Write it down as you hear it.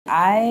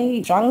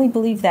I strongly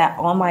believe that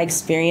all my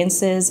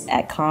experiences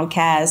at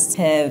Comcast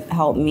have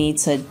helped me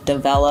to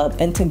develop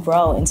and to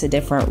grow into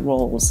different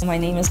roles. My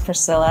name is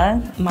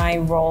Priscilla. My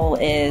role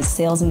is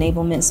Sales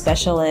Enablement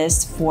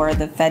Specialist for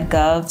the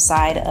FedGov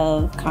side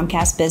of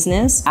Comcast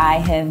business. I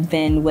have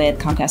been with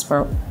Comcast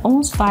for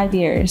almost 5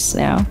 years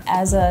now.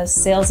 As a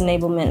Sales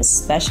Enablement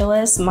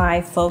Specialist,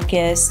 my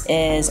focus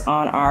is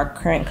on our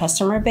current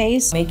customer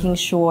base, making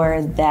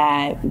sure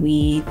that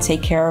we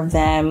take care of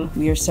them,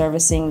 we are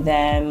servicing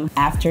them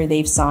after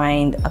they've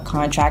signed a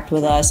contract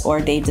with us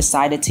or they've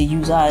decided to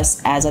use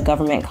us as a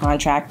government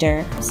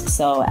contractor.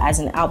 So as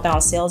an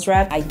outbound sales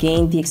rep, I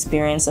gained the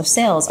experience of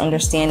sales,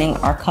 understanding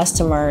our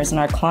customers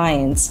and our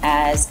clients.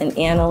 As an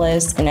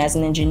analyst and as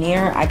an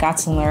engineer, I got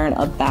to learn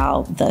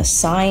about the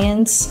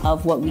science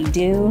of what we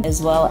do,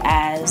 as well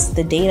as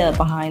the data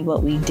behind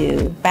what we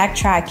do.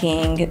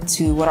 Backtracking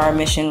to what our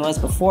mission was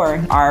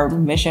before, our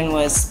mission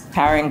was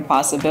powering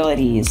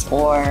possibilities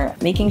or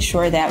making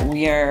sure that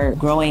we are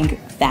growing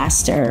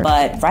faster.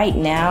 But right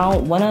now,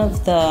 one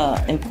of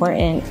the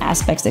important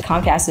aspects that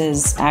Comcast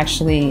is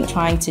actually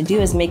trying to do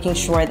is making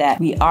sure that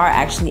we are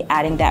actually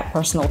adding that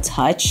personal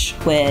touch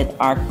with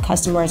our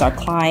customers, our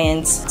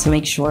clients, to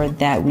make sure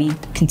that we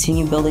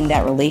continue building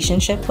that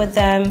relationship with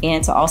them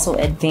and to also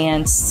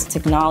advance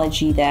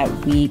technology that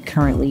we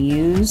currently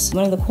use.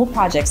 One of the cool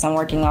projects I'm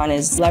working on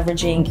is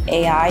leveraging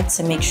AI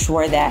to make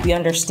sure that we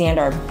understand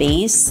our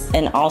base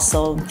and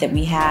also that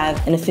we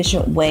have an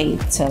efficient way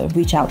to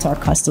reach out to our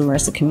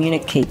customers, to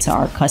communicate to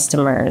our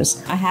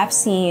customers. I have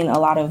seen a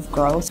lot of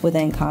growth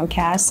within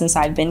Comcast since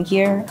I've been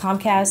here.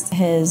 Comcast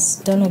has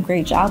done a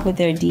great job with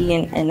their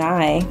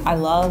D&I. I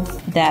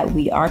love that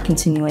we are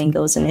continuing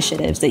those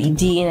initiatives, the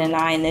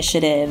D&I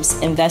initiatives,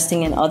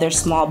 investing in other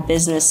small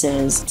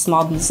businesses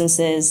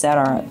that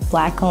are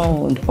Black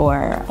owned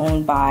or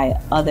owned by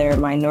other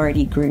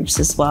minority groups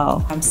as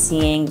well. I'm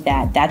seeing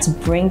that that's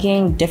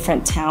bringing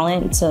different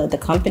talent to the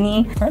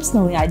company.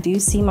 Personally, I do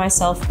see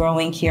myself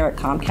growing here at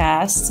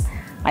Comcast.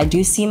 I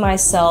do see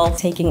myself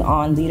taking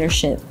on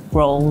leadership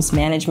roles,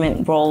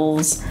 management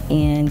roles,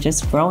 and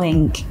just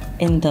growing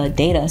in the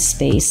data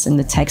space, in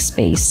the tech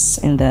space,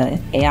 in the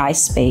AI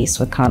space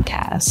with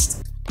Comcast.